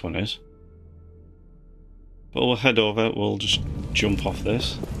know what this one is. But we'll head over, we'll just jump off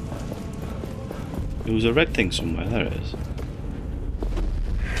this. There was a red thing somewhere, there it is.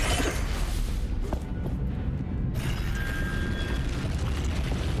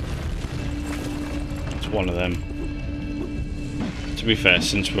 It's one of them. To be fair,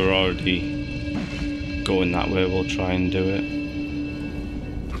 since we're already going that way, we'll try and do it.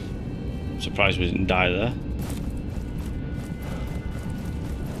 I'm surprised we didn't die there.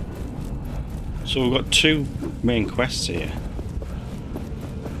 So we've got two main quests here.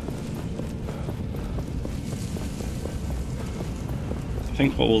 I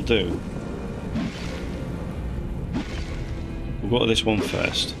think what we'll do, we'll go to this one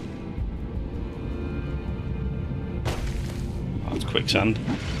first. That's quicksand.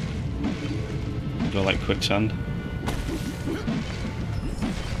 Go like quicksand.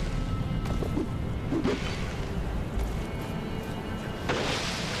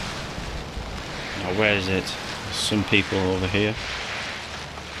 Where is it? Some people over here.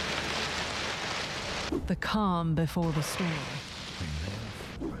 The calm before the storm.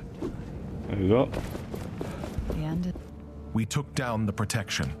 There we go. The end. We took down the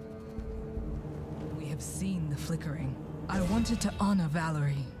protection. We have seen the flickering. I wanted to honor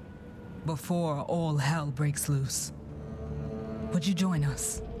Valerie before all hell breaks loose. Would you join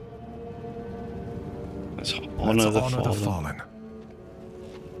us? Let's honor the fallen.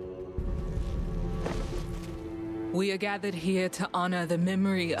 We are gathered here to honor the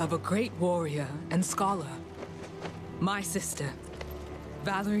memory of a great warrior and scholar. My sister,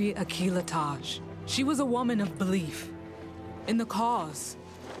 Valerie Akila Taj. She was a woman of belief. In the cause,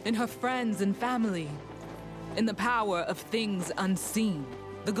 in her friends and family, in the power of things unseen.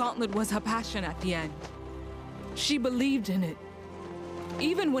 The gauntlet was her passion at the end. She believed in it,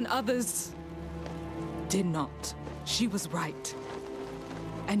 even when others did not. She was right.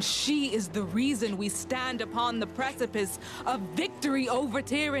 And she is the reason we stand upon the precipice of victory over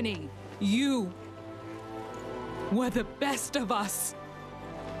tyranny. You were the best of us.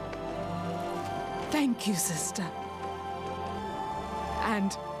 Thank you, sister.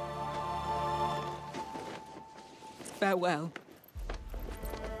 And farewell.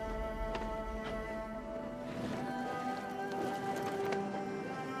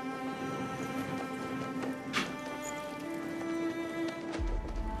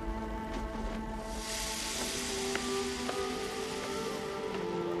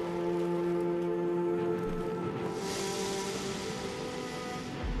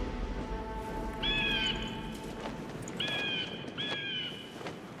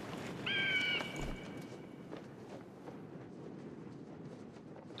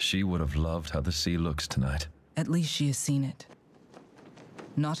 She would have loved how the sea looks tonight. At least she has seen it.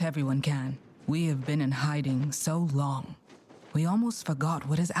 Not everyone can. We have been in hiding so long. We almost forgot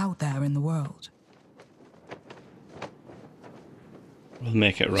what is out there in the world. We'll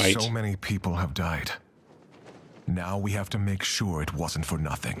make it right. So many people have died. Now we have to make sure it wasn't for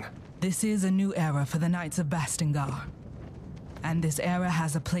nothing. This is a new era for the Knights of Bastingar. And this era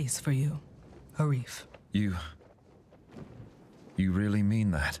has a place for you, Harif. You really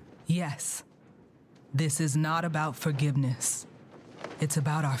mean that? Yes. This is not about forgiveness. It's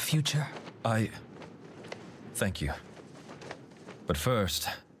about our future. Thank you. But first,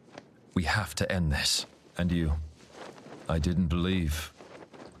 we have to end this. And you. I didn't believe.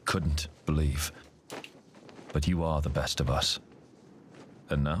 Couldn't believe. But you are the best of us.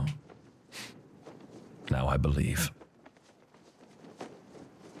 And now? Now I believe.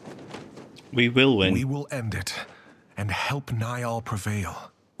 We will win. We will end it. And help Niall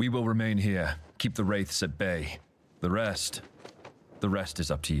prevail. We will remain here, keep the Wraiths at bay. The rest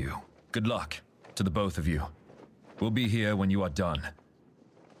is up to you. Good luck to the both of you. We'll be here when you are done.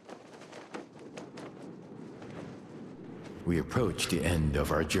 We approach the end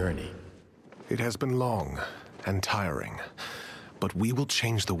of our journey. It has been long and tiring, but we will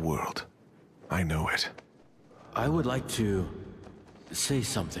change the world. I know it. I would like to say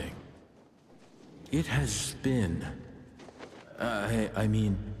something. It has been... I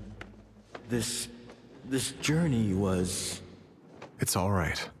mean... This journey was... It's all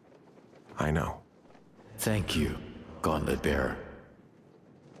right. I know. Thank you, Gauntlet Bearer.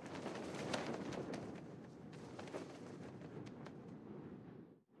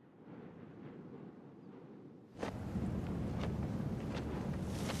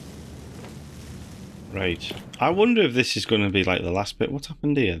 Right. I wonder if this is going to be like the last bit. What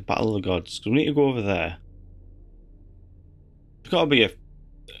happened here? Battle of the Gods. We need to go over there. There's got to be a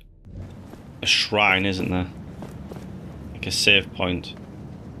shrine, isn't there? Like a save point.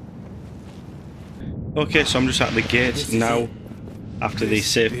 Okay, so I'm just at the gate now. After the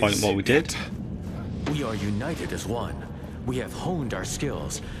save point, what we did. We are united as one. We have honed our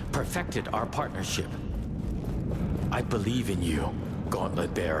skills, perfected our partnership. I believe in you,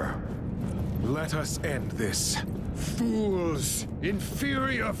 Gauntlet Bearer. Let us end this. Fools!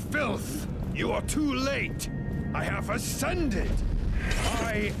 Inferior filth! You are too late! I have ascended!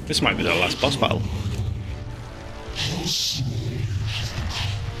 This might be the last boss battle.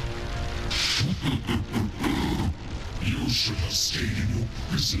 You should have stayed in your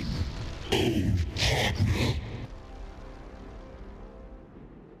prison, old partner.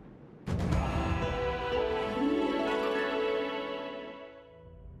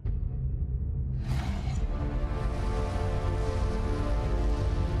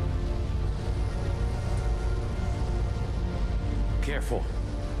 Careful.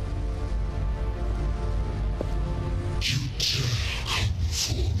 You dare come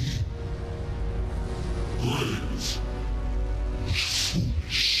for me? Brave, but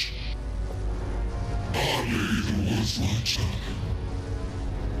foolish. Hardly the worth my time.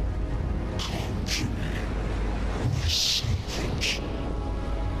 Come to me, my servant.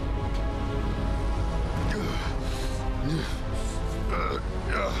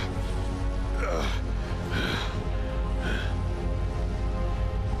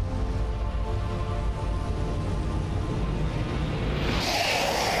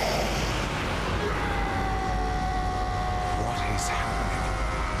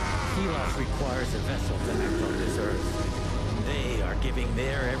 Requires a vessel to act on this earth. They are giving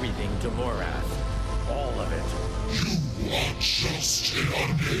their everything to Morath. All of it. You are just an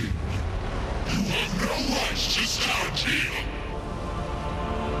unnamed. You have no right to stand here.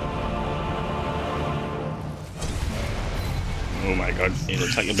 Oh my god, he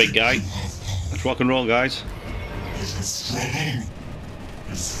looks like a big guy. Let's rock and roll, guys.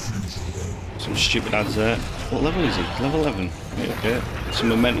 Some stupid ads there. What level is he? Level 11. Okay. Some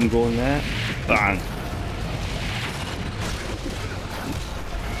momentum going there. Bang.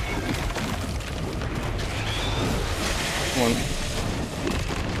 Come on.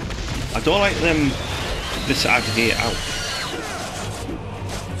 I don't like them. This ad here out.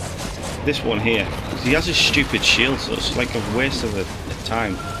 This one here. He has a stupid shield, so it's like a waste of a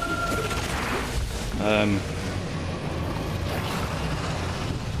time.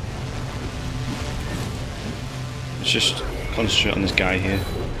 Let's just concentrate on this guy here.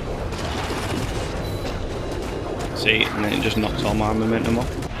 See, and then it just knocks all my momentum off.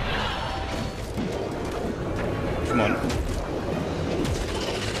 Come on.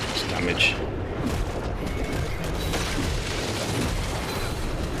 It's damage.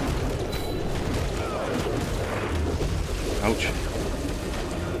 Ouch.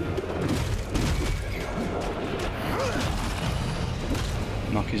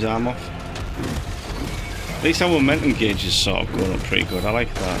 Knock his arm off. At least our momentum gauge is sort of going up pretty good. I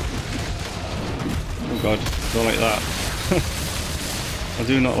like that. Oh god, don't like that. I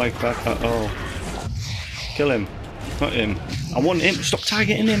do not like that at all. Kill him. Not him. I want him. Stop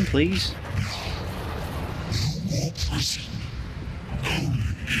targeting him, please. No more prison. Only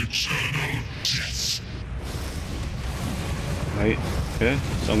eternal death. Right, okay.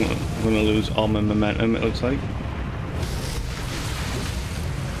 So I'm gonna lose all my momentum, it looks like.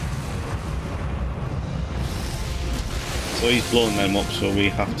 So he's blowing them up, so we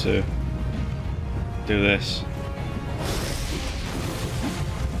have to do this.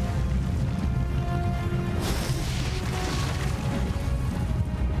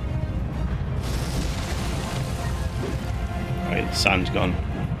 Right, the sand's gone.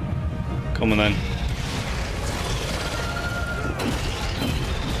 Come on then.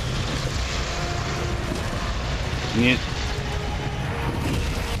 Can you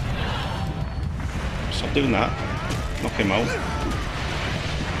stop doing that? Knock him out.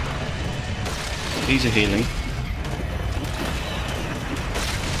 These are healing.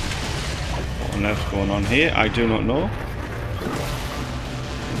 What on earth's going on here? I do not know.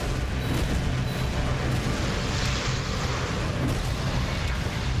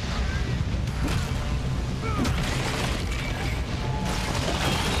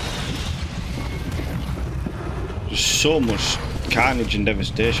 There's so much carnage and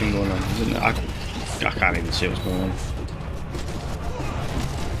devastation going on, isn't there? I can't even see what's going on.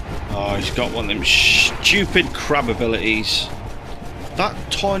 Oh, he's got one of them stupid crab abilities. That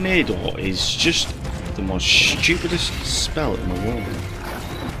tornado is just the most stupidest spell in the world.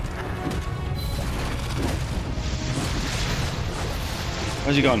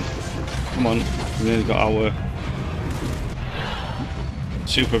 Where's he gone? Come on, we've nearly got our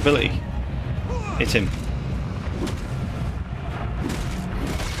super ability. Hit him.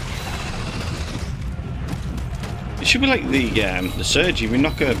 It should be like the surge. We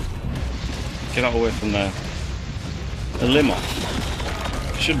knock a get out away from the limb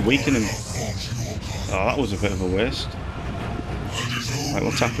off. It should weaken him. Oh, that was a bit of a waste. Right,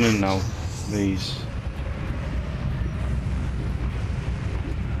 what's happening now? These.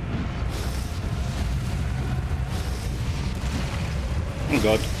 Oh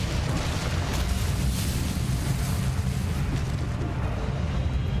God.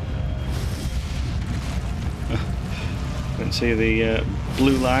 Let's see the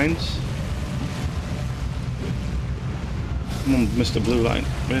blue lines. Come on, Mr. Blue Line.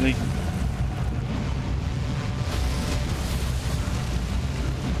 Really?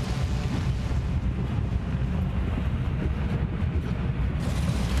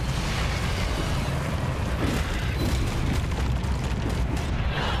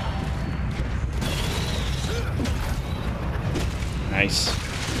 Nice.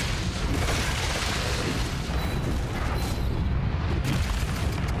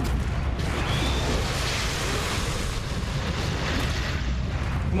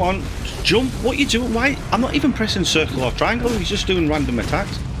 Come on, jump. What are you doing? Why? I'm not even pressing circle or triangle. He's just doing random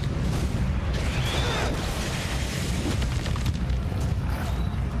attacks.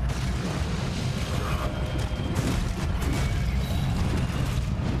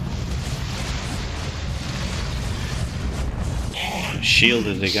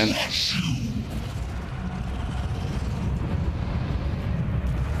 Shielded again.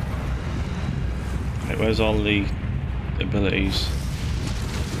 Right, where's all the abilities?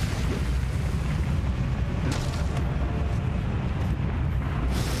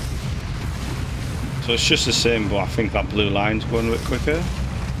 So it's just the same, but I think that blue line's going a bit quicker.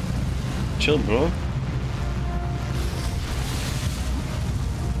 Chill, bro.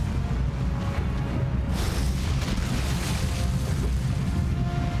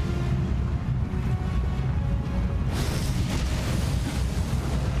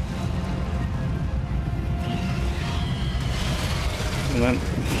 And then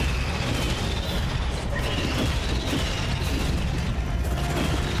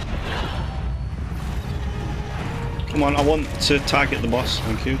come on, I want to target the boss,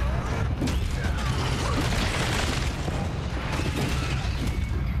 thank you.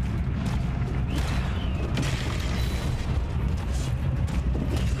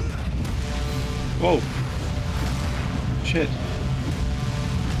 Whoa. Shit.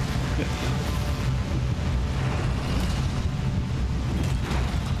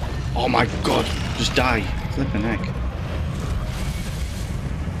 Oh my God, just die. Flipping heck.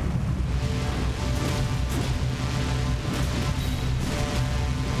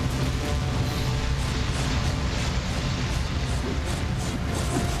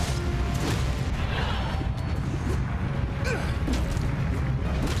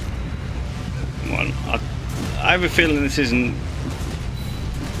 I have a feeling this isn't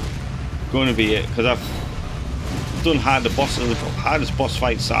going to be it, because I've done hardest boss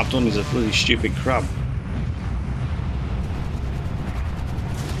fights that I've done is a really stupid crab.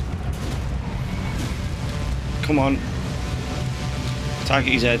 Come on,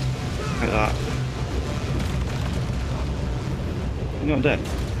 target his head like that. You're not dead.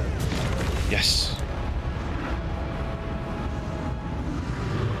 Yes.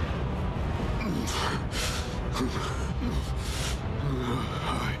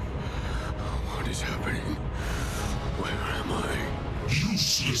 What is happening? Where am I?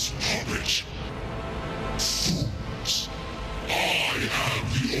 Useless puppet! Fools! I am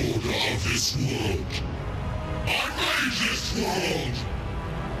the order of this world! I made this world!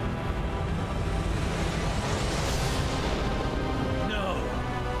 No!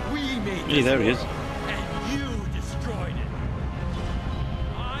 We made Hey, there he is. And you destroyed it!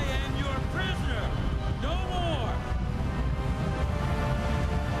 I am your prisoner! No more!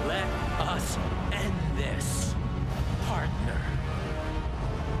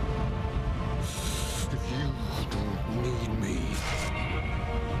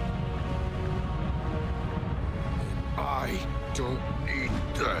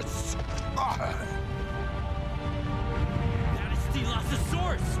 Atlas! That is Stelos'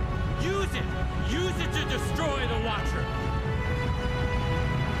 source! Use it! Use it to destroy the Watcher!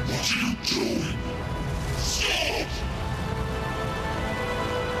 What are you doing? Stop!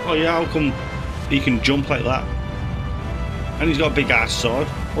 Oh yeah, how come he can jump like that? And he's got a big ass sword.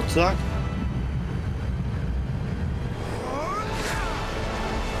 What's that?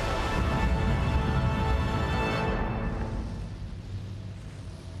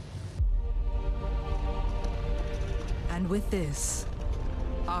 And with this,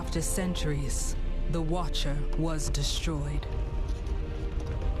 after centuries, the Watcher was destroyed.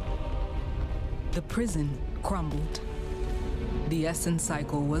 The prison crumbled. The essence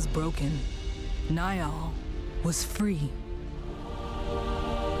cycle was broken. Niall was free.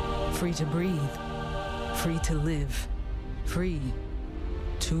 Free to breathe. Free to live. Free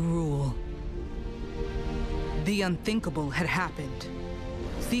to rule. The unthinkable had happened.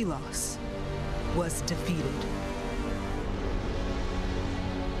 Thelos was defeated.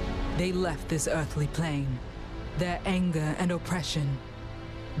 They left this earthly plane. Their anger and oppression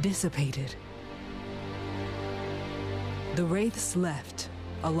dissipated. The Wraiths left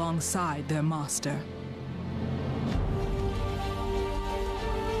alongside their master.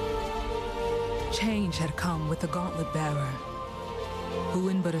 Change had come with the Gauntlet Bearer, who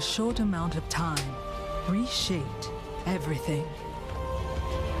in but a short amount of time reshaped everything.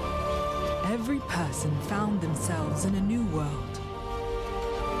 Every person found themselves in a new world.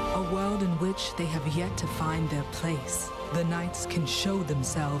 A world in which they have yet to find their place. The Knights can show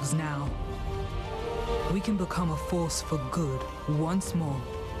themselves now. We can become a force for good once more.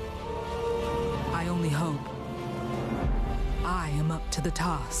 I only hope I am up to the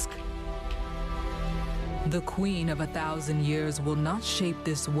task. The Queen of 1,000 Years will not shape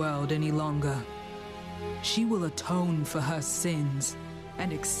this world any longer. She will atone for her sins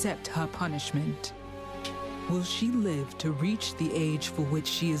and accept her punishment. Will she live to reach the age for which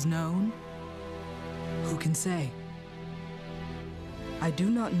she is known? Who can say? I do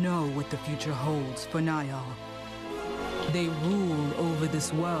not know what the future holds for Niall. They rule over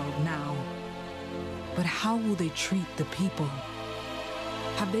this world now. But how will they treat the people?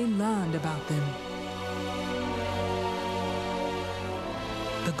 Have they learned about them?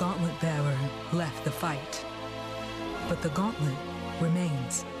 The Gauntlet Bearer left the fight. But the Gauntlet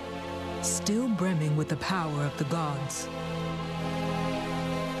remains, still brimming with the power of the gods.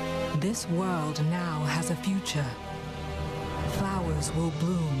 This world now has a future. Flowers will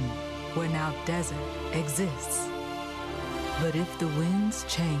bloom where now desert exists. But if the winds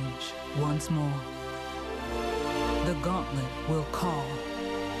change once more, the Gauntlet will call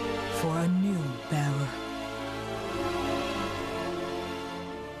for a new bearer.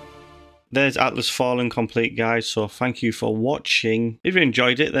 There's Atlas Fallen complete, guys, so thank you for watching. If you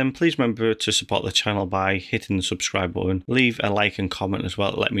enjoyed it, then please remember to support the channel by hitting the subscribe button. Leave a like and comment as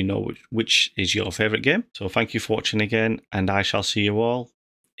well to let me know which is your favourite game. So thank you for watching again, and I shall see you all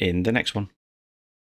in the next one.